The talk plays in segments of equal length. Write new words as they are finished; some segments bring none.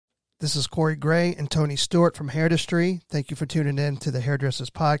This is Corey Gray and Tony Stewart from Hairdustry. Thank you for tuning in to the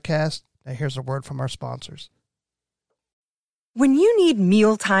Hairdressers Podcast. Now here's a word from our sponsors. When you need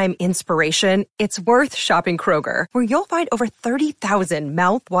mealtime inspiration, it's worth shopping Kroger, where you'll find over 30,000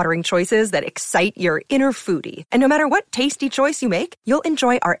 mouth-watering choices that excite your inner foodie. And no matter what tasty choice you make, you'll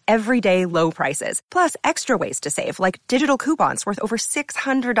enjoy our everyday low prices, plus extra ways to save, like digital coupons worth over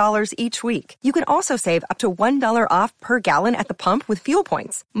 $600 each week. You can also save up to $1 off per gallon at the pump with fuel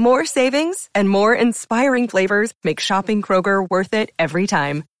points. More savings and more inspiring flavors make shopping Kroger worth it every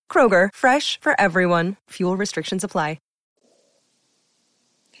time. Kroger, fresh for everyone. Fuel restrictions apply.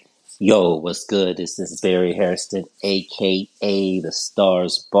 Yo, what's good? This is Barry Hairston, aka the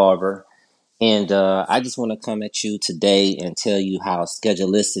Stars Barber, and I just want to come at you today and tell you how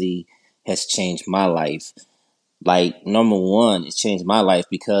Schedulicity has changed my life. Like, number one, it's changed my life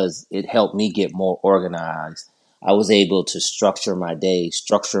because it helped me get more organized. I was able to structure my day,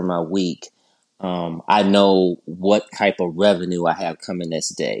 structure my week. I know what type of revenue I have coming this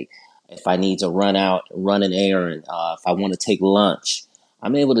day. If I need to run an errand, if I want to take lunch,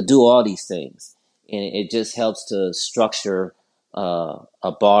 I'm able to do all these things. And it just helps to structure a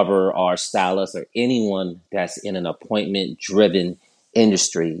barber or stylist or anyone that's in an appointment-driven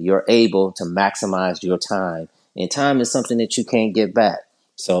industry. You're able to maximize your time. And time is something that you can't get back.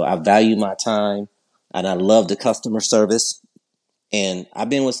 So I value my time, and I love the customer service. And I've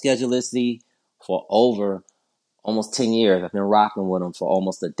been with Schedulicity for over almost 10 years. I've been rocking with them for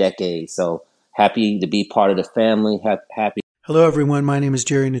almost a decade. So happy to be part of the family. Happy. Hello, everyone. My name is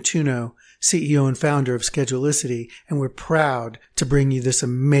Jerry Natuno, CEO and founder of Schedulicity, and we're proud to bring you this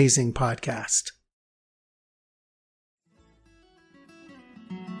amazing podcast.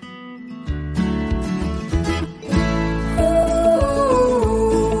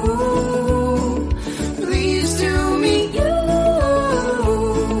 Please do me you.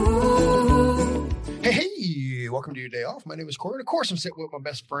 Hey, welcome to your day off. My name is Corey. Of course, I'm sitting with my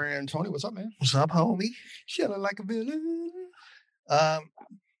best friend, Tony. What's up, man? What's up, homie? Chilling like a villain.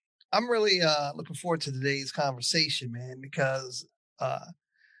 I'm really looking forward to today's conversation, man, because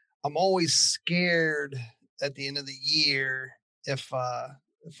I'm always scared at the end of the year if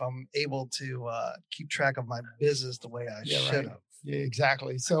I'm able to keep track of my business the way I should have. Yeah,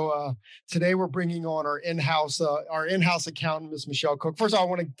 exactly. So today we're bringing on our in-house accountant, Miss Michelle Cook. First of all, I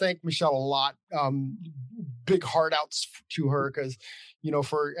want to thank Michelle a lot. Big heart outs to her because,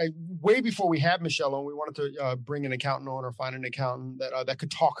 for way before we had Michelle on, we wanted to bring an accountant on or find an accountant that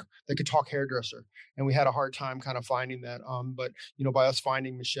could talk hairdresser, and we had a hard time kind of finding that. But by us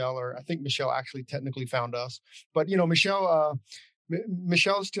finding Michelle, or I think Michelle actually technically found us, but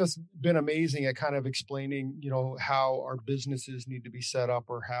Michelle's just been amazing at kind of explaining, how our businesses need to be set up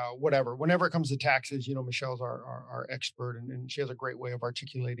or how, whenever it comes to taxes, Michelle's our expert, and she has a great way of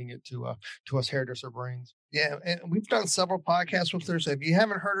articulating it to us hairdresser brains. Yeah. And we've done several podcasts with her. So if you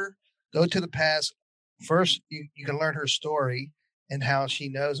haven't heard her, go to the past. First, you can learn her story and how she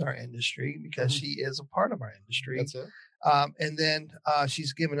knows our industry because she is a part of our industry. That's it. And then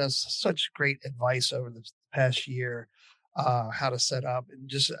she's given us such great advice over the past year. How to set up and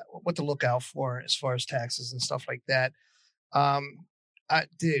just what to look out for as far as taxes and stuff like that. Now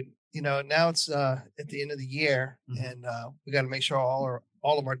it's at the end of the year, and we got to make sure all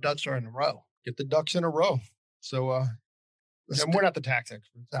of our ducks are in a row. Get the ducks in a row. So, and we're not the tax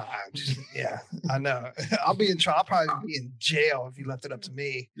experts. Yeah, I know. I'll be in trouble. I'll probably be in jail if you left it up to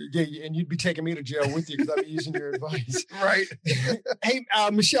me. Yeah, and you'd be taking me to jail with you because I'd be using your advice. Right. Hey,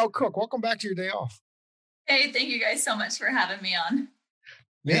 Michelle Cook, welcome back to your day off. Hey, thank you guys so much for having me on.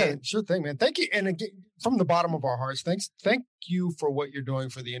 Yeah, sure thing, man. Thank you. And again, from the bottom of our hearts, thank you for what you're doing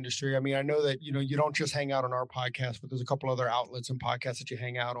for the industry. I mean, I know that, you don't just hang out on our podcast, but there's a couple other outlets and podcasts that you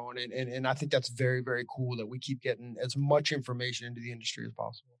hang out on. And I think that's very, very cool that we keep getting as much information into the industry as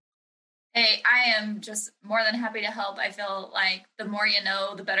possible. Hey, I am just more than happy to help. I feel like the more you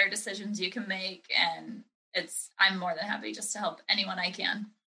know, the better decisions you can make. And I'm more than happy just to help anyone I can.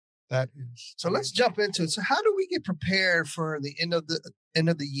 That is. So let's jump into it. So how do we get prepared for the end of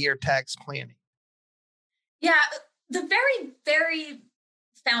the year tax planning? Yeah, the very, very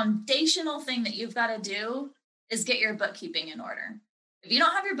foundational thing that you've got to do is get your bookkeeping in order. If you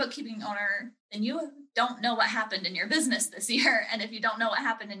don't have your bookkeeping in order, then you don't know what happened in your business this year. And if you don't know what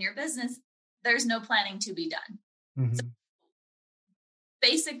happened in your business, there's no planning to be done. Mm-hmm.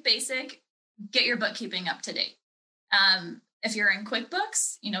 So basic, get your bookkeeping up to date. If you're in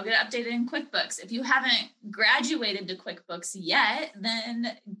QuickBooks, get updated in QuickBooks. If you haven't graduated to QuickBooks yet,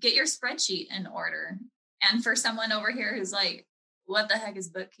 then get your spreadsheet in order. And for someone over here who's like, what the heck is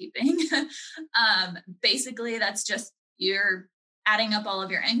bookkeeping? Basically, that's just your adding up all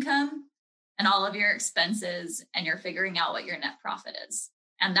of your income and all of your expenses, and you're figuring out what your net profit is.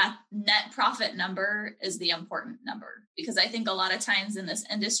 And that net profit number is the important number, because I think a lot of times in this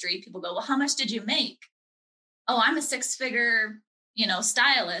industry, people go, well, how much did you make? Oh, I'm a 6-figure,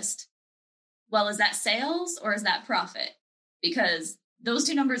 stylist. Well, is that sales or is that profit? Because those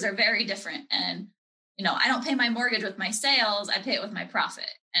two numbers are very different. And, I don't pay my mortgage with my sales, I pay it with my profit.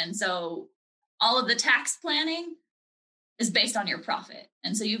 And so all of the tax planning is based on your profit.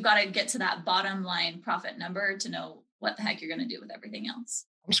 And so you've got to get to that bottom line profit number to know what the heck you're going to do with everything else.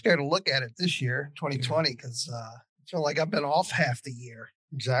 I'm scared to look at it this year, 2020, because I feel like I've been off half the year.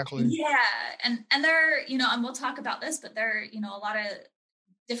 Exactly. Yeah. And there, and we'll talk about this, but there, a lot of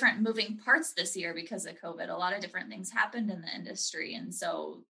different moving parts this year because of COVID. A lot of different things happened in the industry. And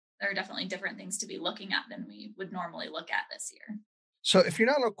so there are definitely different things to be looking at than we would normally look at this year. So if you're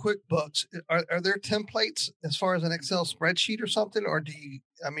not on QuickBooks, are there templates as far as an Excel spreadsheet or something? Or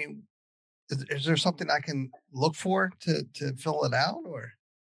is there something I can look for to fill it out, or?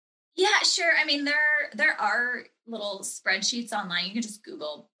 Yeah, sure. I mean, there are little spreadsheets online. You can just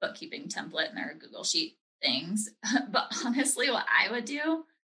Google bookkeeping template and there are Google Sheet things. But honestly, what I would do,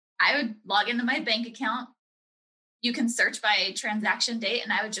 I would log into my bank account. You can search by transaction date,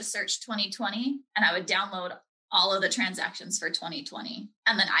 and I would just search 2020 and I would download all of the transactions for 2020.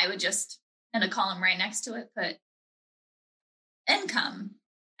 And then I would just, in a column right next to it, put income.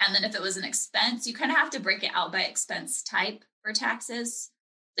 And then if it was an expense, you kind of have to break it out by expense type for taxes.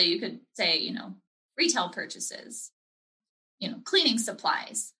 So you could say, retail purchases, cleaning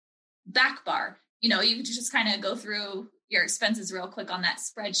supplies, back bar, you could just kind of go through your expenses real quick on that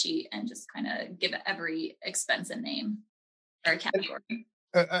spreadsheet and just kind of give back expense a name or a category.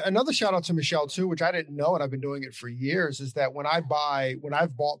 Another shout out to Michelle too, which I didn't know, and I've been doing it for years, is that when I've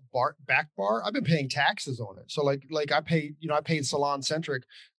bought back bar, I've been paying taxes on it. So like I paid Salon Centric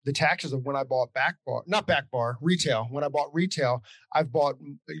the taxes of when I bought retail. When I bought retail, I bought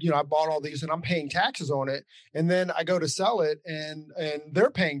all these and I'm paying taxes on it. And then I go to sell it and they're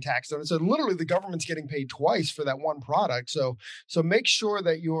paying tax on it. So literally the government's getting paid twice for that one product. So make sure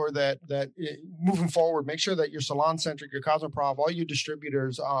that you're moving forward, make sure that your Salon Centric, your Cosmoprof, all your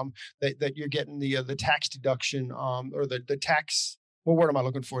distributors, that you're getting the tax deduction, or the tax, what word am I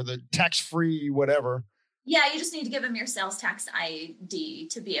looking for? The tax-free, whatever. Yeah, you just need to give them your sales tax ID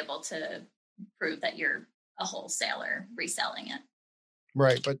to be able to prove that you're a wholesaler reselling it.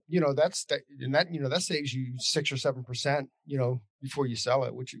 Right, but that saves you 6 or 7%, before you sell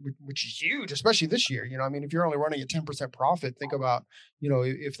it, which is huge, especially this year. If you're only running a 10% profit, think about,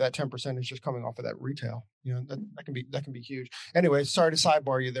 if that 10% is just coming off of that retail, that can be huge. Anyway, sorry to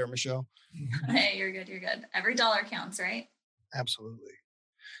sidebar you there, Michelle. Hey, you're good. Every dollar counts, right? Absolutely.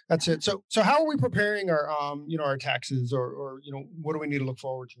 That's it. So how are we preparing our, our taxes or what do we need to look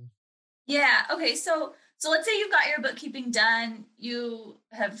forward to? Yeah. Okay. So let's say you've got your bookkeeping done. You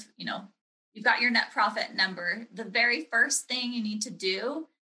have, you've got your net profit number. The very first thing you need to do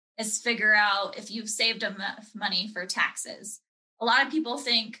is figure out if you've saved enough money for taxes. A lot of people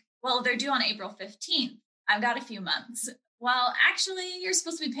think, well, they're due on April 15th. I've got a few months. Well, actually, you're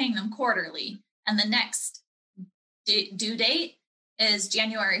supposed to be paying them quarterly. And the next due date is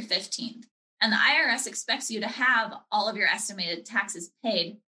January 15th. And the IRS expects you to have all of your estimated taxes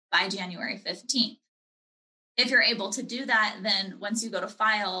paid by January 15th. If you're able to do that, then once you go to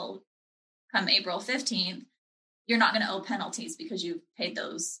file come April 15th, you're not going to owe penalties because you've paid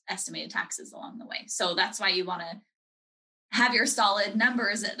those estimated taxes along the way. So that's why you want to have your solid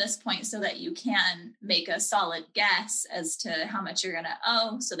numbers at this point so that you can make a solid guess as to how much you're going to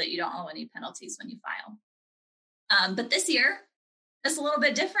owe so that you don't owe any penalties when you file. But this year, it's a little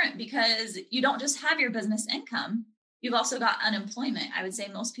bit different because you don't just have your business income. You've also got unemployment. I would say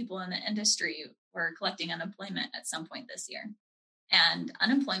most people in the industry were collecting unemployment at some point this year. And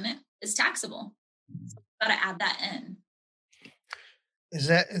unemployment is taxable. So you've got to add that in. Is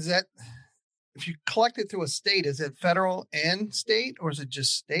that if you collect it through a state, is it federal and state, or is it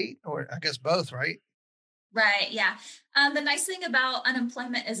just state? Or I guess both, right? Right. Yeah. The nice thing about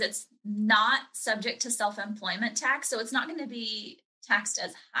unemployment is it's not subject to self-employment tax. So it's not going to be taxed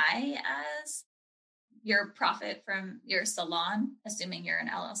as high as your profit from your salon, assuming you're an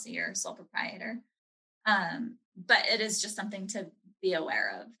LLC or sole proprietor. But it is just something to be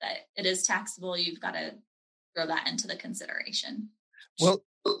aware of, that it is taxable. You've got to throw that into the consideration. Well,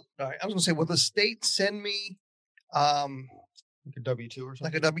 all right, I was going to say, will the state send me like a W-2 or something?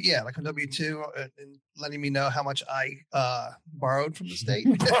 Like a W-2 and letting me know how much I borrowed from the state?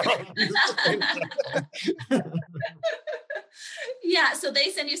 Yeah, so they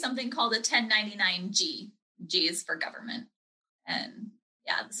send you something called a 1099-G. G is for government. And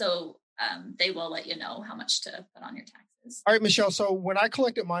yeah, so they will let you know how much to put on your taxes. All right, Michelle. So when I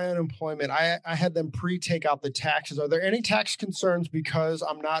collected my unemployment, I had them pre-take out the taxes. Are there any tax concerns because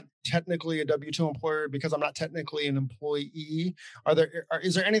I'm not technically a W-2 employer, because I'm not technically an employee?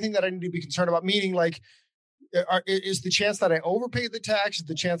 Is there anything that I need to be concerned about? Meaning, like, is the chance that I overpaid the tax? Is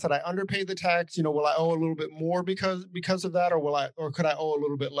the chance that I underpaid the tax? Will I owe a little bit more because of that, or could I owe a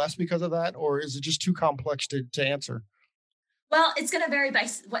little bit less because of that, or is it just too complex to answer? Well, it's going to vary by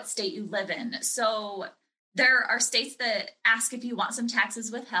what state you live in. So there are states that ask if you want some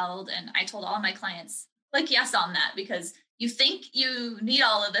taxes withheld. And I told all of my clients, click yes on that, because you think you need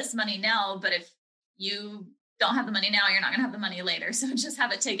all of this money now, but if you don't have the money now, you're not going to have the money later. So just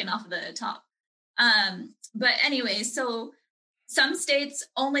have it taken off the top. But anyway, so some states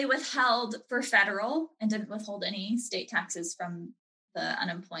only withheld for federal and didn't withhold any state taxes from the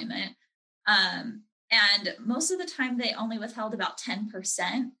unemployment. And most of the time they only withheld about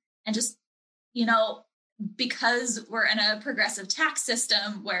 10%. And just, because we're in a progressive tax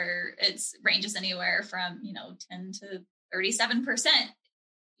system where it's ranges anywhere from, 10 to 37%,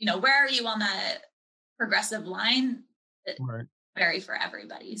 where are you on that progressive line? It Right. vary for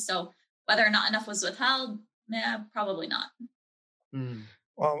everybody. So whether or not enough was withheld, probably not. Mm.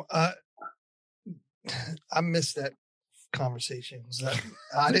 Well, I missed that conversation.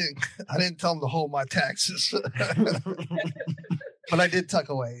 I didn't tell them to hold my taxes, but I did tuck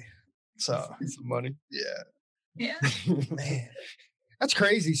away. So some money. Yeah. Man, that's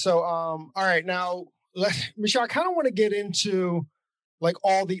crazy. So, all right, now, Michelle, I kind of want to get into like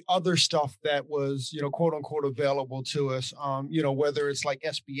all the other stuff that was, quote unquote, available to us, whether it's like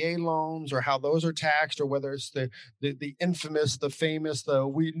SBA loans or how those are taxed, or whether it's the infamous, the famous,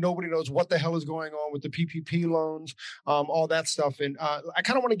 nobody knows what the hell is going on with the PPP loans, all that stuff. And I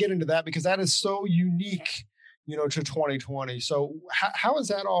kind of want to get into that because that is so unique, to 2020. So how is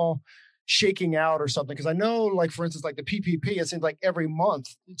that all shaking out or something? Because I know, like, for instance, like the PPP, it seems like every month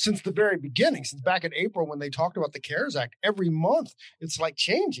since the very beginning, since back in April when they talked about the CARES Act, every month it's like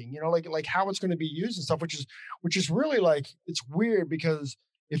changing, like how it's going to be used and stuff, which is really like, it's weird because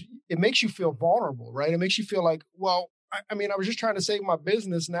it makes you feel vulnerable, right? It makes you feel like, well, I mean, I was just trying to save my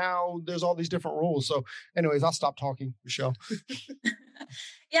business. Now there's all these different rules. So anyways, I'll stop talking, Michelle.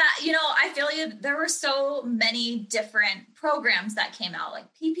 Yeah, I feel you. There were so many different programs that came out, like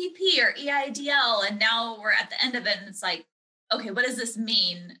PPP or EIDL, and now we're at the end of it, and it's like, okay, what does this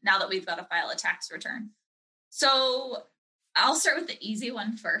mean now that we've got to file a tax return? So I'll start with the easy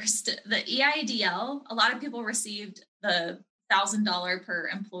one first. The EIDL, a lot of people received the $1,000 per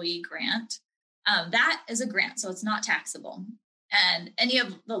employee grant. That is a grant, so it's not taxable. And any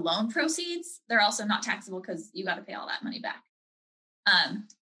of the loan proceeds, they're also not taxable because you got to pay all that money back.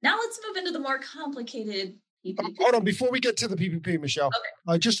 Now let's move into the more complicated PPP. Hold on, before we get to the PPP, Michelle,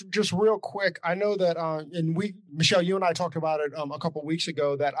 okay. Just real quick, I know that, Michelle, you and I talked about it a couple of weeks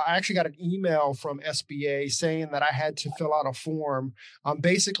ago, that I actually got an email from SBA saying that I had to fill out a form,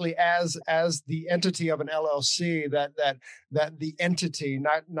 basically as the entity of an LLC, that the entity,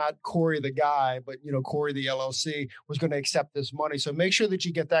 not Corey the guy, but Corey the LLC was going to accept this money. So make sure that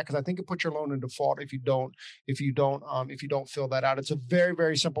you get that, because I think it puts your loan in default if you don't fill that out. It's a very,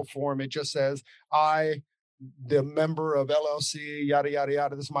 very simple form. It just says, the member of LLC, yada, yada,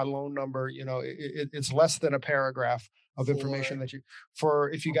 yada. This is my loan number. It's less than a paragraph of information that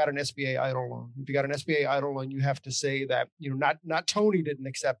if you got an SBA EIDL loan. If you got an SBA EIDL loan, you have to say that, not Tony didn't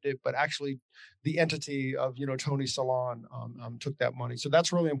accept it, but actually the entity of, Tony Salon took that money. So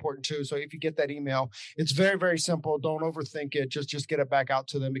that's really important too. So if you get that email, it's very, very simple. Don't overthink it. Just get it back out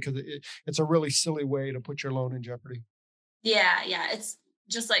to them, because it's a really silly way to put your loan in jeopardy. Yeah. It's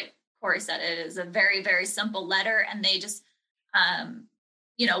just like Corey said, it is a very, very simple letter. And they just,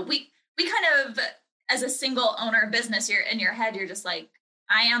 we kind of, as a single owner business, you're in your head, you're just like,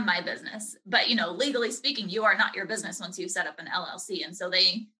 I am my business. But, legally speaking, you are not your business once you set up an LLC. And so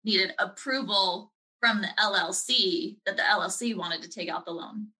they needed approval from the LLC that the LLC wanted to take out the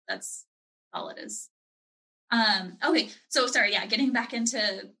loan. That's all it is. Okay. So sorry. Yeah. Getting back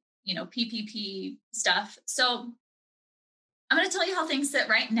into, PPP stuff. So I'm going to tell you how things sit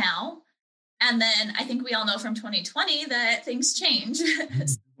right now. And then I think we all know from 2020 that things change.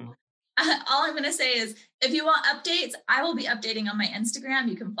 All I'm going to say is, if you want updates, I will be updating on my Instagram.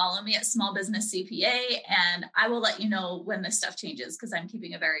 You can follow me at Small Business CPA, and I will let you know when this stuff changes, because I'm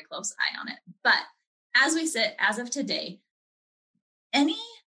keeping a very close eye on it. But as we sit, as of today, any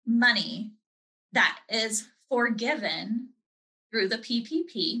money that is forgiven through the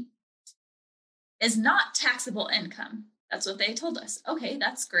PPP is not taxable income. That's what they told us. Okay,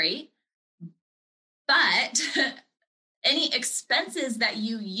 that's great. But any expenses that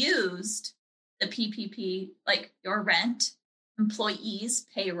you used the PPP, like your rent, employees,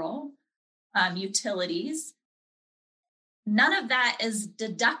 payroll, utilities, none of that is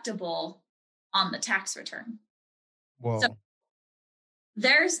deductible on the tax return. Whoa. So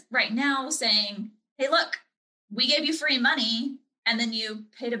there's right now saying, hey, look, we gave you free money and then you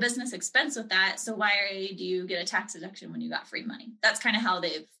paid a business expense with that. So why do you get a tax deduction when you got free money? That's kind of how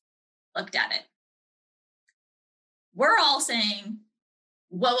they've looked at it. We're all saying,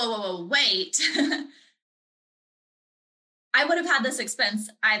 whoa, wait. I would have had this expense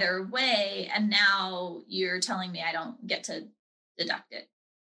either way, and now you're telling me I don't get to deduct it.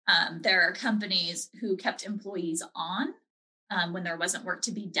 There are companies who kept employees on when there wasn't work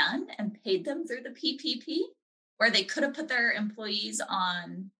to be done and paid them through the PPP, where they could have put their employees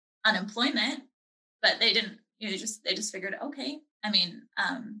on unemployment, but they didn't. They just figured, okay. I mean,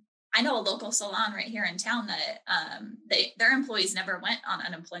 I know a local salon right here in town that their employees never went on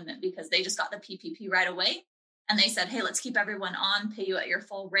unemployment because they just got the PPP right away. And they said, hey, let's keep everyone on, pay you at your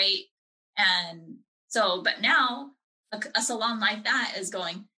full rate. And so, but now a salon like that is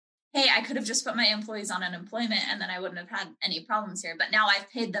going, hey, I could have just put my employees on unemployment and then I wouldn't have had any problems here. But now I've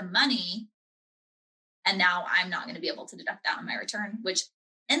paid them money and now I'm not going to be able to deduct that on my return, which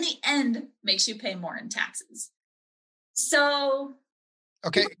in the end makes you pay more in taxes. So.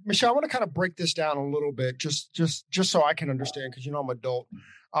 Okay, Michelle, I want to kind of break this down a little bit, just so I can understand, because, I'm an adult.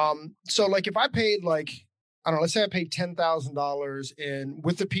 So like if I paid I don't know, let's say I paid $10,000 in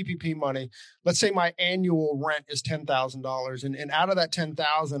with the PPP money. Let's say my annual rent is $10,000. And out of that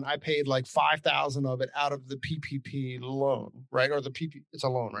 $10,000, I paid like $5,000 of it out of the PPP loan, right? Or it's a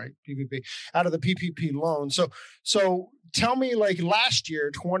loan, right? PPP, out of the PPP loan. So tell me, like last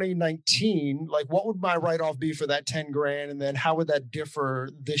year, 2019, like what would my write-off be for that 10 grand? And then how would that differ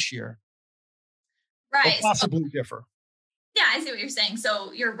this year? Right. Or possibly differ. Yeah, I see what you're saying.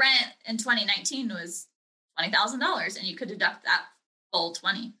 So your rent in 2019 was $20,000 and you could deduct that full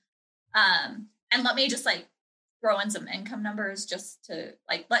 20. And let me just throw in some income numbers just to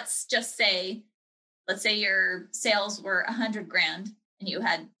let's say your sales were 100 grand and you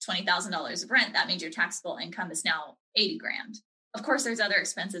had $20,000 of rent. That means your taxable income is now 80 grand. Of course, there's other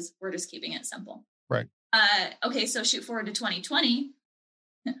expenses. We're just keeping it simple. Right. Okay. So shoot forward to 2020.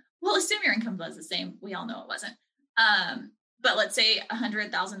 We'll assume your income was the same. We all know it wasn't. But let's say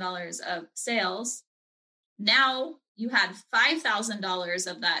 $100,000 of sales. Now you had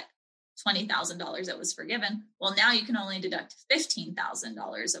 $5,000 of that $20,000 that was forgiven. Well, now you can only deduct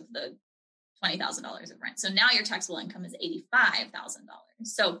 $15,000 of the $20,000 of rent. So now your taxable income is $85,000.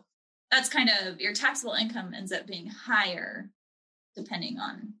 So that's kind of your taxable income ends up being higher depending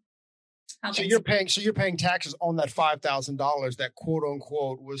on how. So you're paying taxes on that $5,000 that quote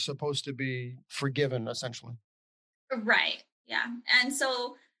unquote was supposed to be forgiven, essentially. Right. Yeah. And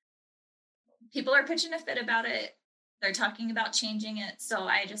so people are pitching a fit about it. They're talking about changing it. So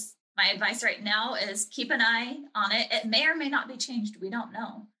my advice right now is keep an eye on it. It may or may not be changed. We don't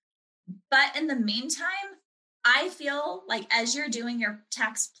know. But in the meantime, I feel like as you're doing your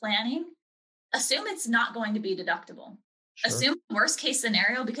tax planning, assume it's not going to be deductible. Sure. Assume worst case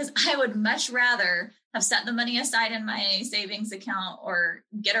scenario, because I would much rather have set the money aside in my savings account or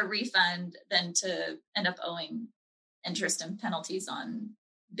get a refund than to end up owing interest and penalties on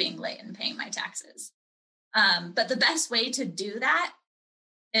being late and paying my taxes. But the best way to do that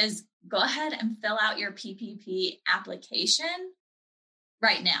is go ahead and fill out your PPP application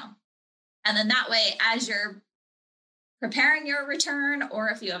right now. And then that way, as you're preparing your return, or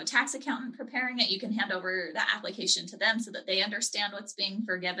if you have a tax accountant preparing it, you can hand over the application to them so that they understand what's being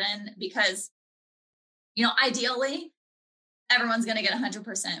forgiven. Because, ideally, everyone's going to get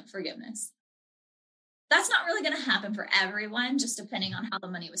 100% forgiveness. That's not really going to happen for everyone, just depending on how the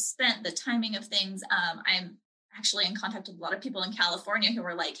money was spent, the timing of things. I'm actually in contact with a lot of people in California who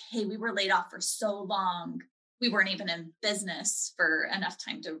were like, hey, we were laid off for so long. We weren't even in business for enough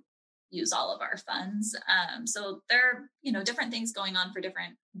time to use all of our funds. So there are, different things going on for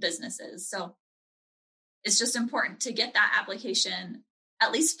different businesses. So it's just important to get that application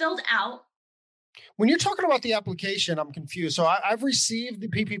at least filled out. When you're talking about the application, I'm confused. So I've received the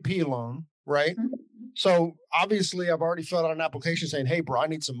PPP loan, right? Mm-hmm. So obviously I've already filled out an application saying, hey, bro, I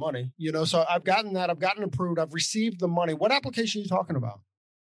need some money, so I've gotten that. I've gotten approved. I've received the money. What application are you talking about?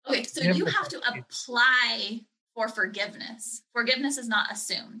 Okay. So you have to apply for forgiveness. Forgiveness is not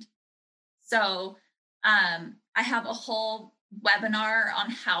assumed. So I have a whole webinar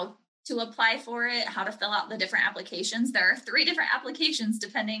on how to apply for it, how to fill out the different applications. There are 3 different applications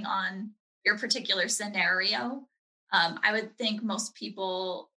depending on your particular scenario. I would think most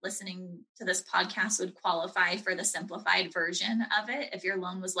people listening to this podcast would qualify for the simplified version of it. If your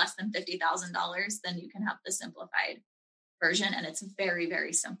loan was less than $50,000, then you can have the simplified version. And it's very,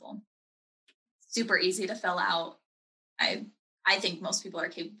 very simple. Super easy to fill out. I think most people are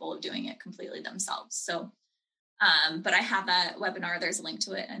capable of doing it completely themselves. So, but I have that webinar. There's a link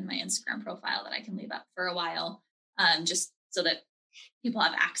to it in my Instagram profile that I can leave up for a while, just so that people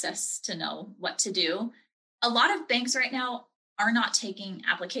have access to know what to do. A lot of banks right now are not taking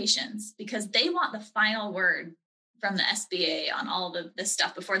applications because they want the final word from the SBA on all of this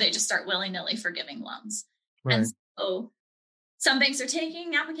stuff before they just start willy-nilly forgiving loans. Right. And so some banks are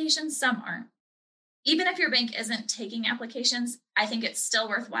taking applications, some aren't. Even if your bank isn't taking applications, I think it's still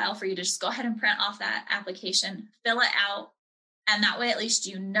worthwhile for you to just go ahead and print off that application, fill it out, and that way at least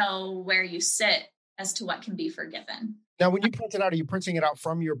you know where you sit as to what can be forgiven. Now, when you print it out, are you printing it out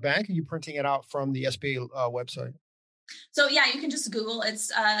from your bank or are you printing it out from the SBA website? So, yeah, you can just Google.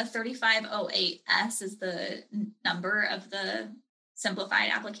 It's 3508S is the number of the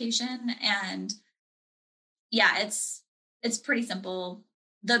simplified application. And yeah, it's pretty simple.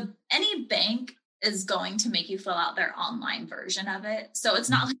 Any bank is going to make you fill out their online version of it. So it's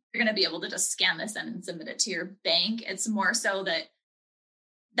not like you're going to be able to just scan this in and submit it to your bank. It's more so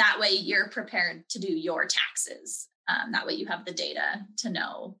that way you're prepared to do your taxes. That way you have the data to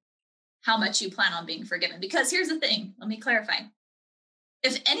know how much you plan on being forgiven. Because here's the thing, let me clarify.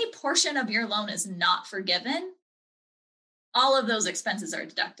 If any portion of your loan is not forgiven, all of those expenses are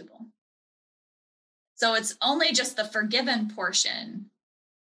deductible. So it's only just the forgiven portion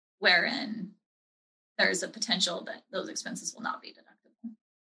wherein there's a potential that those expenses will not be deductible.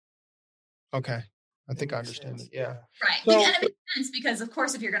 Okay. I think I understand it. Yeah. Right. So, and it makes sense because, of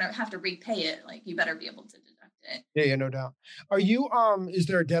course, if you're going to have to repay it, like you better be able to deduct it. Yeah, no doubt. Are you, is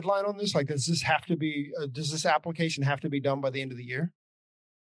there a deadline on this? Like, does this application have to be done by the end of the year?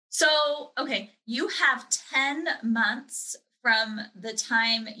 So, okay, you have 10 months from the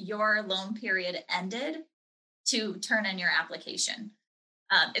time your loan period ended to turn in your application.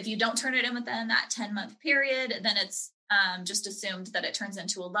 If you don't turn it in within that 10-month period, then it's just assumed that it turns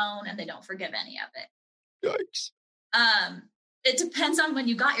into a loan and they don't forgive any of it. Yikes. It depends on when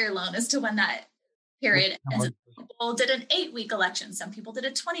you got your loan as to when that period ends. Some people did an 8-week election. Some people did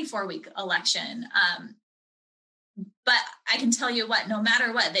a 24-week election. But I can tell you what, no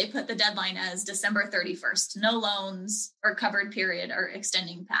matter what, they put the deadline as December 31st. No loans or covered period are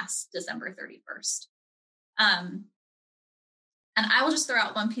extending past December 31st. And I will just throw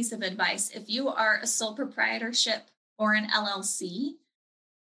out one piece of advice. If you are a sole proprietorship or an LLC,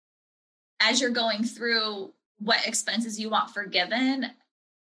 as you're going through what expenses you want forgiven,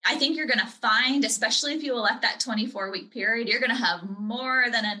 I think you're going to find, especially if you elect that 24-week period, you're going to have more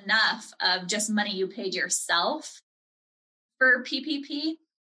than enough of just money you paid yourself for PPP.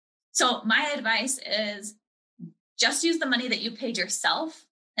 So my advice is just use the money that you paid yourself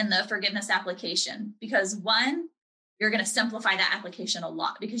in the forgiveness application, because one, you're going to simplify that application a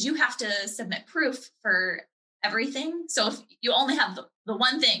lot because you have to submit proof for everything. So if you only have the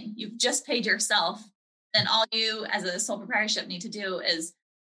one thing you've just paid yourself, then all you as a sole proprietorship need to do is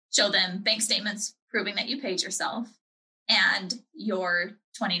show them bank statements proving that you paid yourself and your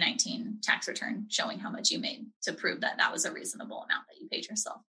 2019 tax return showing how much you made to prove that that was a reasonable amount that you paid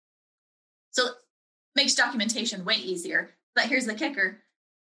yourself. So it makes documentation way easier. But here's the kicker.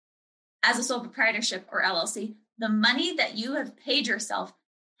 As a sole proprietorship or LLC, the money that you have paid yourself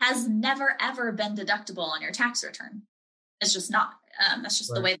has never, ever been deductible on your tax return. It's just not. That's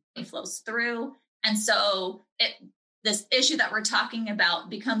just the way the money flows through. And so this issue that we're talking about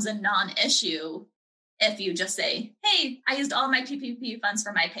becomes a non-issue if you just say, hey, I used all my PPP funds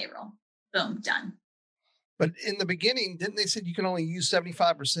for my payroll. Boom, done. But in the beginning, didn't they say you can only use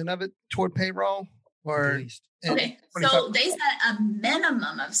 75% of it toward payroll? Or at least? Okay, so they set a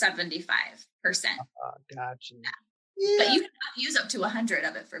minimum of 75%. Gotcha. Yeah. But you can use up to 100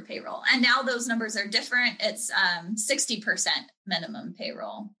 of it for payroll. And now those numbers are different. It's 60% minimum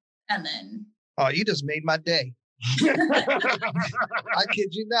payroll. And then... Oh, you just made my day. I kid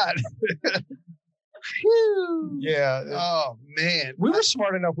you not. Yeah. Oh, man. We were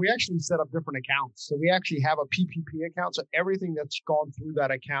smart enough. We actually set up different accounts. So we actually have a PPP account. So everything that's gone through that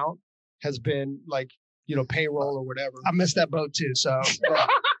account has been like, payroll or whatever. I missed that boat too. So,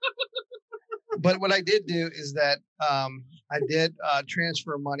 but what I did do is that I did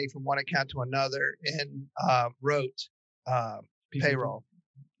transfer money from one account to another and wrote payroll.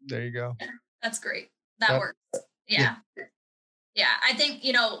 There you go. That's great. That works. Yeah. I think,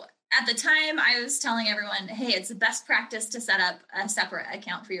 at the time I was telling everyone, hey, it's the best practice to set up a separate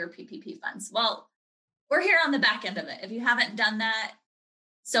account for your PPP funds. Well, we're here on the back end of it. If you haven't done that,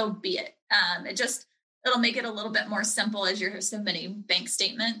 so be it. It'll make it a little bit more simple as you're submitting bank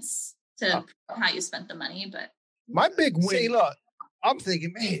statements to how you spent the money. But my big win. See, look, I'm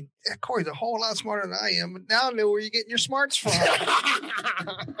thinking, man, Corey's a whole lot smarter than I am. But now I know where you're getting your smarts from.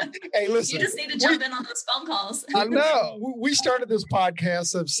 Hey, listen. You just need to jump in on those phone calls. I know. We started this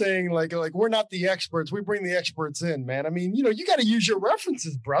podcast of saying like we're not the experts. We bring the experts in, man. I mean, you got to use your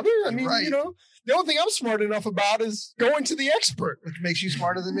references, brother. I mean, right. The only thing I'm smart enough about is going to the expert. Which makes you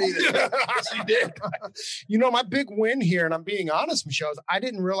smarter than me. Yes, you did. My big win here, and I'm being honest, Michelle, is I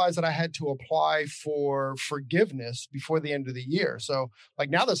didn't realize that I had to apply for forgiveness before the end of the year. So like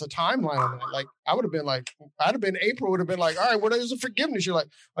now there's a timeline on that. Like April would have been like, all right, what is the forgiveness? You're like,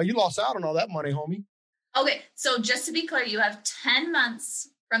 oh, you lost out on all that money, homie. Okay. So just to be clear, you have 10 months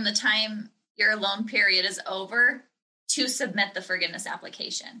from the time your loan period is over to submit the forgiveness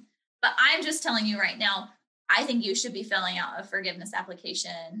application. But I'm just telling you right now, I think you should be filling out a forgiveness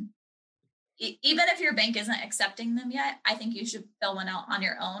application. Even if your bank isn't accepting them yet, I think you should fill one out on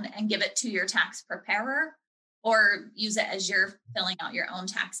your own and give it to your tax preparer or use it as you're filling out your own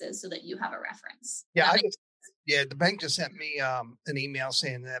taxes so that you have a reference. Yeah, the bank just sent me an email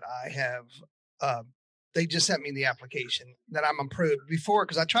saying that I have, they just sent me the application that I'm approved before,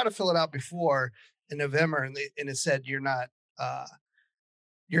 because I tried to fill it out before in November and it said you're not,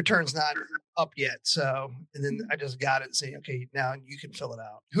 your turn's not up yet. So, and then I just got it saying, okay, now you can fill it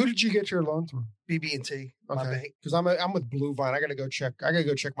out. Who did you get your loan through? BB&T, my bank. Because I'm with Blue Vine. I gotta go check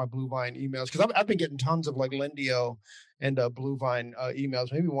my Blue Vine emails, because I've been getting tons of like Lendio and Blue Vine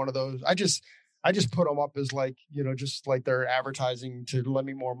emails. Maybe one of those. I just put them up as like, just like they're advertising to lend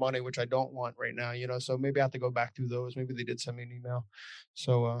me more money, which I don't want right now. So maybe I have to go back through those. Maybe they did send me an email.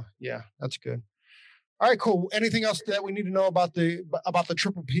 So yeah, that's good. All right, cool. Anything else that we need to know about the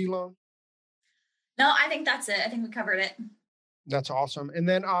Triple P loan? No, I think that's it. I think we covered it. That's awesome. And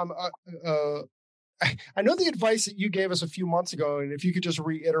then I know the advice that you gave us a few months ago, and if you could just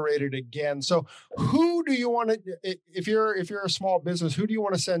reiterate it again. So who do you want to, if you're a small business, who do you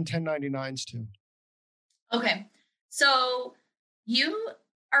want to send 1099s to? Okay. So you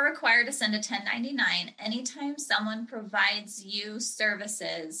are required to send a 1099 anytime someone provides you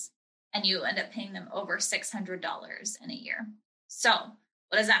services and you end up paying them over $600 in a year. So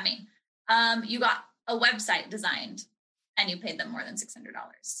what does that mean? You got a website designed and you paid them more than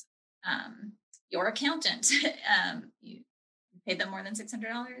 $600. Your accountant, you paid them more than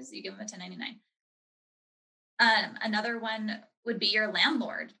 $600, you give them a 1099. Another one would be your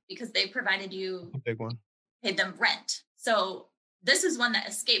landlord, because they provided you a big one, paid them rent. So this is one that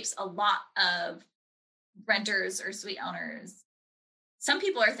escapes a lot of renters or suite owners. Some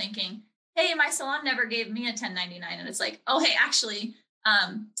people are thinking, hey, my salon never gave me a 1099. And it's like, oh, hey, actually,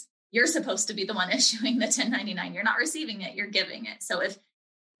 you're supposed to be the one issuing the 1099. You're not receiving it, you're giving it. So if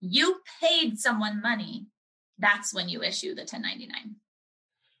you paid someone money, that's when you issue the 1099.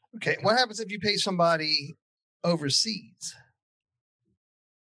 Okay. What happens if you pay somebody overseas?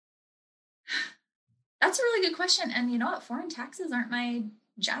 That's a really good question. And you know what? Foreign taxes aren't my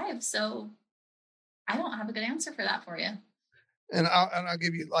jive. So I don't have a good answer for that for you. And I'll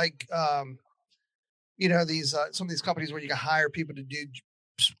give you like, these some of these companies where you can hire people to do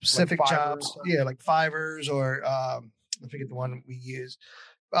specific like jobs. Yeah, like Fiverr or I forget the one we use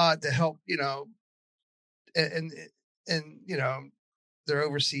to help, and they're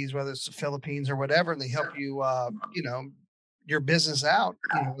overseas, whether it's the Philippines or whatever, and they help you, your business out.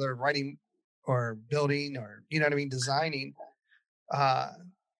 They're writing or building or designing. How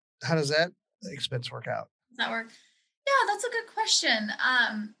does that expense work out? Does that work? Yeah, that's a good question.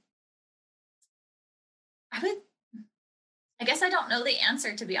 I guess I don't know the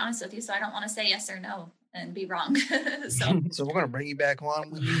answer, to be honest with you, so I don't want to say yes or no and be wrong. So we're going to bring you back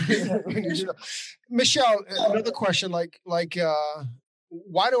on. Michelle, another question, like,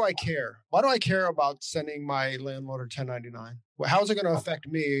 why do I care? Why do I care about sending my landlord a 1099? How is it going to affect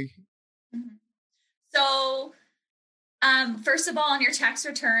me? Mm-hmm. So, first of all, on your tax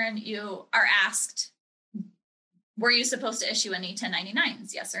return, you are asked, were you supposed to issue any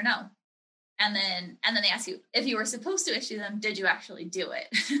 1099s? Yes or no? And then they ask you, if you were supposed to issue them, did you actually do it?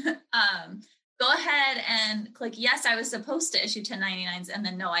 Go ahead and click, yes, I was supposed to issue 1099s, and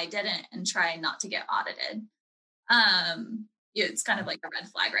then no, I didn't, and try not to get audited. It's kind of like a red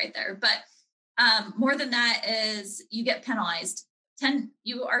flag right there. But more than that is you get penalized.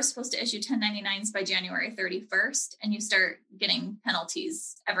 You are supposed to issue 1099s by January 31st, and you start getting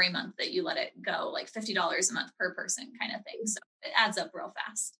penalties every month that you let it go, like $50 a month per person kind of thing. So it adds up real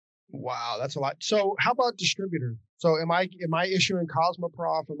fast. Wow, that's a lot. So how about distributor? So am I issuing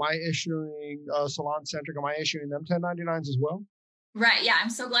Cosmoprof? Am I issuing Salon Centric? Am I issuing them 1099s as well? Right. Yeah. I'm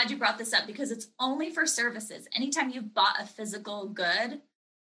so glad you brought this up because it's only for services. Anytime you've bought a physical good,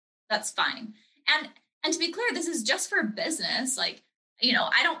 that's fine. And to be clear, this is just for business. Like,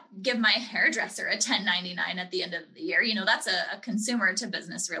 I don't give my hairdresser a 1099 at the end of the year. That's a consumer to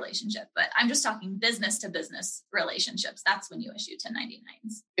business relationship, but I'm just talking business to business relationships. That's when you issue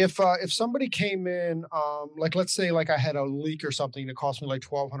 1099s. If somebody came in, like, let's say like I had a leak or something that cost me like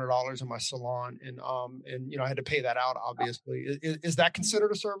 $1,200 in my salon and I had to pay that out, obviously. Is that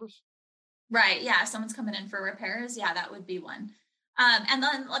considered a service? Right. Yeah. If someone's coming in for repairs, yeah, that would be one. And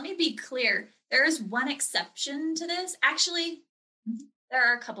then let me be clear. There is one exception to this. Actually, there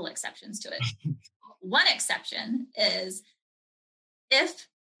are a couple exceptions to it. One exception is if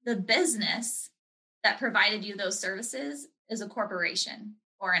the business that provided you those services is a corporation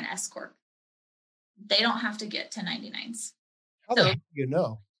or an S Corp. They don't have to get 1099s. How the heck do you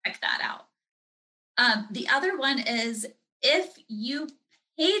know? Check that out. The other one is if you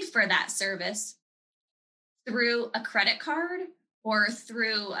paid for that service through a credit card or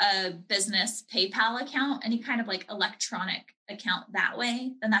through a business PayPal account, any kind of like electronic account that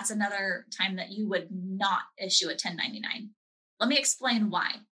way, then that's another time that you would not issue a 1099. Let me explain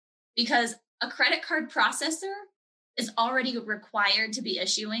why. Because a credit card processor is already required to be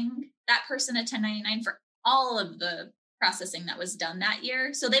issuing that person a 1099 for all of the processing that was done that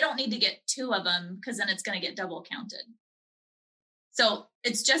year. So they don't need to get two of them because then it's going to get double counted. So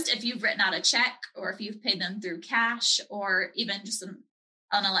it's just if you've written out a check or if you've paid them through cash or even just an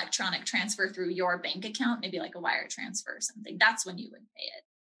electronic transfer through your bank account, maybe like a wire transfer or something, that's when you would pay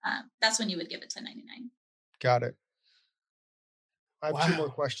it. That's when you would give it 1099. Got it. I have two more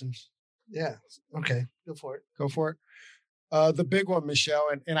questions. Yeah. Okay. Go for it. The big one, Michelle,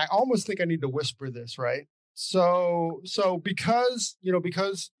 and I almost think I need to whisper this, right? So because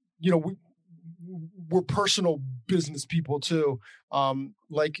we're personal business people too.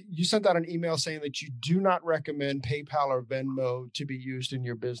 Like you sent out an email saying that you do not recommend PayPal or Venmo to be used in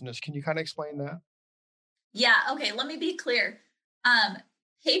your business. Can you kind of explain that? Yeah. Okay. Let me be clear.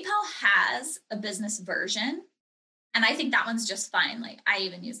 PayPal has a business version, and I think that one's just fine. Like I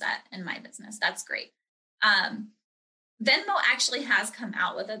even use that in my business. That's great. Venmo actually has come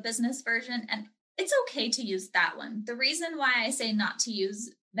out with a business version, and it's okay to use that one. The reason why I say not to use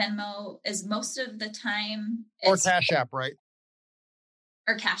Venmo is most of the time or Cash App, right?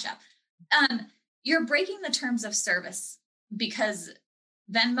 Or Cash App. You're breaking the terms of service because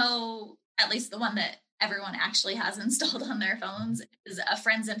Venmo, at least the one that everyone actually has installed on their phones, is a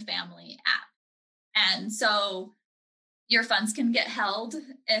friends and family app. And so your funds can get held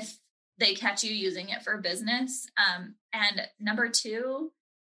if they catch you using it for business. And number two,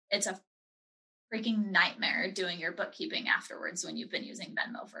 it's a freaking nightmare doing your bookkeeping afterwards when you've been using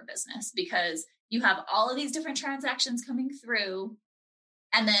Venmo for business, because you have all of these different transactions coming through.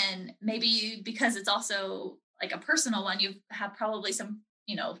 And then maybe because it's also like a personal one, you have probably some,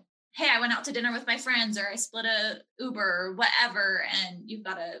 hey, I went out to dinner with my friends or I split a Uber or whatever, and you've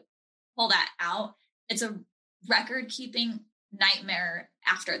got to pull that out. It's a record keeping nightmare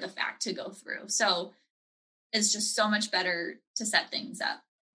after the fact to go through. So it's just so much better to set things up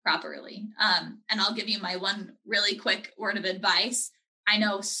properly. And I'll give you my one really quick word of advice. I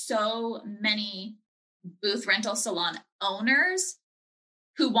know so many booth rental salon owners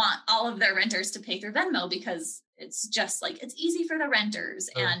who want all of their renters to pay through Venmo because it's just like, it's easy for the renters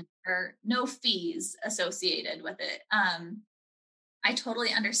and there are no fees associated with it. I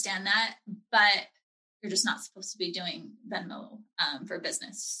totally understand that, but you're just not supposed to be doing Venmo for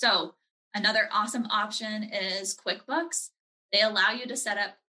business. So another awesome option is QuickBooks. They allow you to set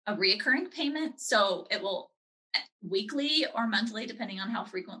up a reoccurring payment. So it will weekly or monthly, depending on how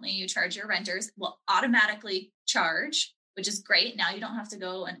frequently you charge your renters, will automatically charge, which is great. Now you don't have to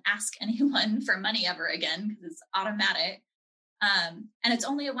go and ask anyone for money ever again because it's automatic. And it's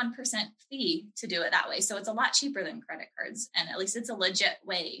only a 1% fee to do it that way. So it's a lot cheaper than credit cards. And at least it's a legit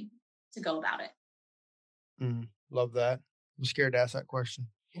way to go about it. Love that. I'm scared to ask that question.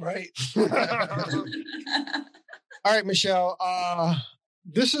 Right. All right, Michelle.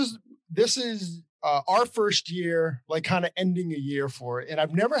 This is our first year, like kind of ending a year for it. And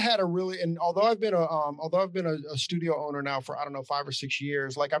I've never had although I've been a studio owner now for, 5 or 6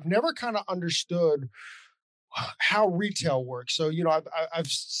 years, like I've never kind of understood how retail works. So, I've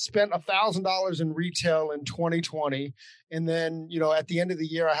spent $1,000 in retail in 2020. And then, at the end of the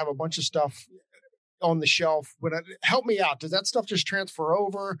year, I have a bunch of stuff on the shelf. Help me out. Does that stuff just transfer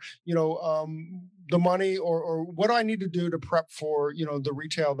over, the money, or what do I need to do to prep for, the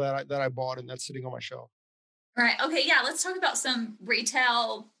retail that I bought and that's sitting on my shelf? Right. Okay. Yeah. Let's talk about some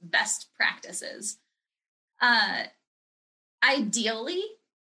retail best practices. Ideally,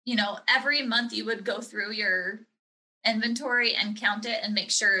 every month you would go through your inventory and count it and make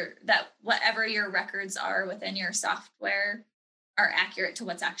sure that whatever your records are within your software are accurate to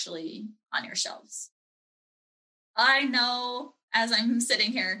what's actually on your shelves. I know, as I'm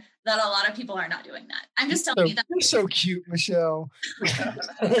sitting here, that a lot of people are not doing that. I'm just telling you that. You're so cute, Michelle.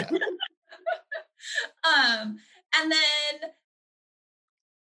 And then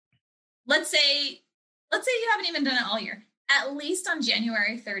let's say you haven't even done it all year. At least on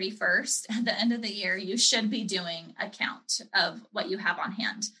January 31st, at the end of the year, you should be doing a count of what you have on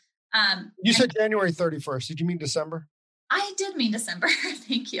hand. You said January 31st. Did you mean December? I did mean December.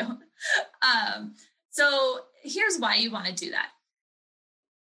 Thank you. So here's why you want to do that.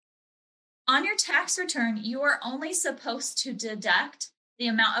 On your tax return, you are only supposed to deduct the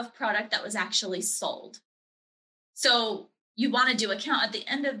amount of product that was actually sold. So you want to do a count at the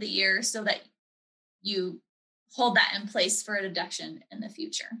end of the year so that you hold that in place for a deduction in the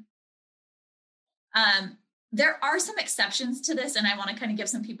future. There are some exceptions to this, and I want to kind of give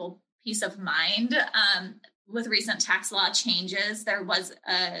some people peace of mind. With recent tax law changes, there was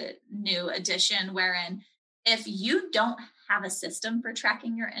a new addition wherein if you don't have a system for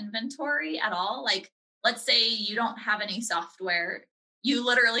tracking your inventory at all, like let's say you don't have any software, you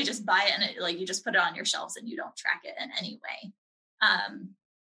literally just buy it and you just put it on your shelves and you don't track it in any way.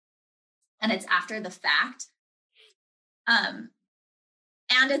 And it's after the fact. And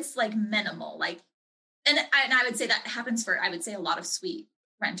it's like minimal, and I would say that happens for, I would say, a lot of suite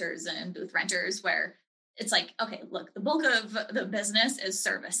renters and booth renters where it's like, okay, look, the bulk of the business is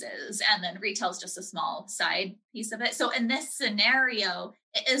services and then retail is just a small side piece of it. So in this scenario,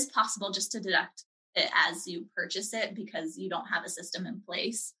 it is possible just to deduct it as you purchase it because you don't have a system in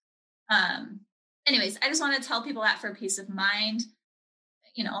place. Anyways, I just want to tell people that for peace of mind.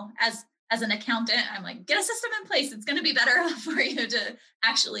 As an accountant, I'm like, get a system in place. It's going to be better for you to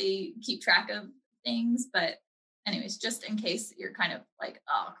actually keep track of things. But anyways, just in case you're kind of like,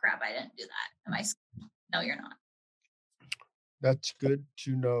 oh crap, I didn't do that. No, you're not. That's good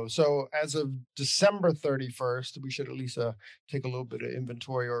to know. So as of December 31st, we should at least take a little bit of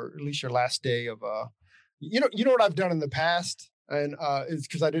inventory, or at least your last day of, you know what I've done in the past, and it's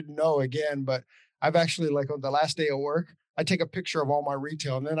because I didn't know again, but I've actually, like, on the last day of work, I take a picture of all my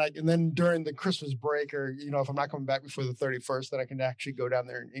retail, and then during the Christmas break, or if I'm not coming back before the 31st, then I can actually go down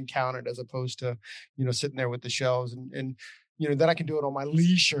there and count it, as opposed to sitting there with the shelves, and then I can do it on my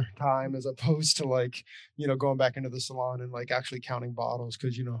leisure time, as opposed to going back into the salon and actually counting bottles,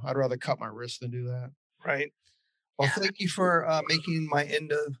 because I'd rather cut my wrist than do that. Right. Well, thank you for making my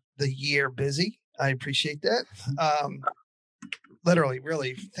end of the year busy. I appreciate that. Literally,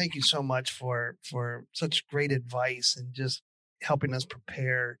 really, thank you so much for such great advice and just helping us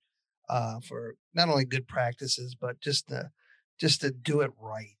prepare for not only good practices, but just to do it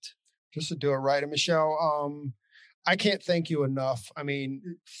right. Just to do it right. And Michelle, I can't thank you enough. I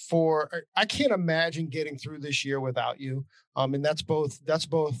mean, I can't imagine getting through this year without you. And that's both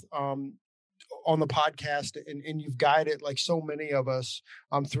on the podcast, and you've guided so many of us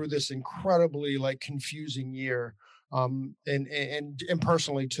through this incredibly confusing year. And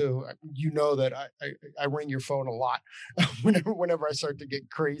personally too, that I ring your phone a lot whenever I start to get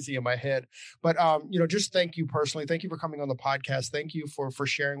crazy in my head. But just thank you personally. Thank you for coming on the podcast. Thank you for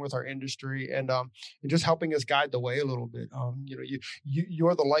sharing with our industry and just helping us guide the way a little bit.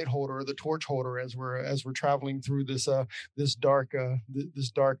 You're the light holder, or the torch holder, as we're traveling through this dark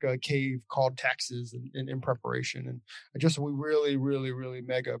cave called taxes and in preparation. And we really, really, really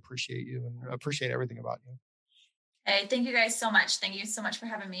mega appreciate you and appreciate everything about you. Hey, thank you guys so much. Thank you so much for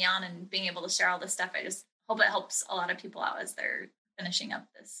having me on and being able to share all this stuff. I just hope it helps a lot of people out as they're finishing up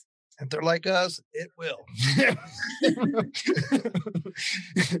this. If they're like us, it will.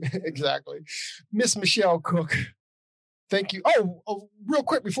 Exactly. Miss Michelle Cook, thank you. Oh, real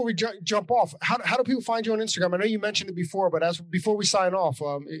quick, before we jump off, how do people find you on Instagram? I know you mentioned it before, but before we sign off,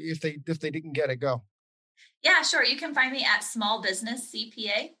 if they didn't get it, go. Yeah, sure. You can find me at Small Business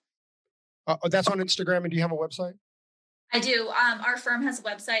CPA. That's on Instagram. And do you have a website? I do. Our firm has a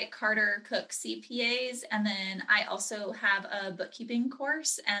website, Carter Cook CPAs. And then I also have a bookkeeping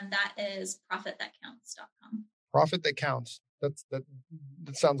course, and that is profitthatcounts.com. Profit That Counts. That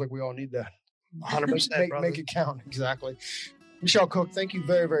sounds like we all need that. 100%. Make it count. Exactly. Michelle Cook, thank you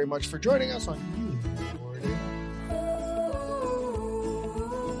very, very much for joining us on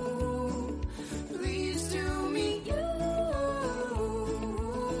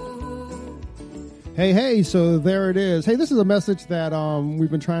Hey, so there it is. Hey, this is a message that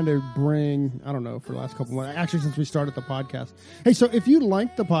we've been trying to bring, I don't know, for the last couple months, actually since we started the podcast. Hey, so if you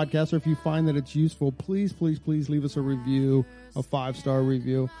like the podcast or if you find that it's useful, please leave us a review, a 5-star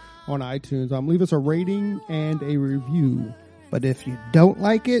review on iTunes. Leave us a rating and a review. But if you don't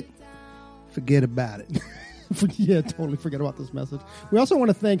like it, forget about it. Yeah, totally forget about this message. We also want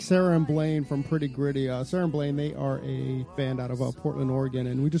to thank Sarah and Blaine from Pretty Gritty. Sarah and Blaine, they are a band out of Portland, Oregon,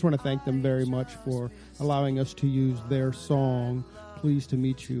 and we just want to thank them very much for allowing us to use their song, Pleased to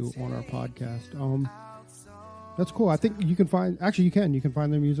Meet You, on our podcast. That's cool. I think you can find, actually you can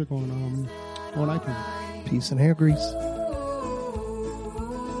find their music on iTunes. Peace and hair grease.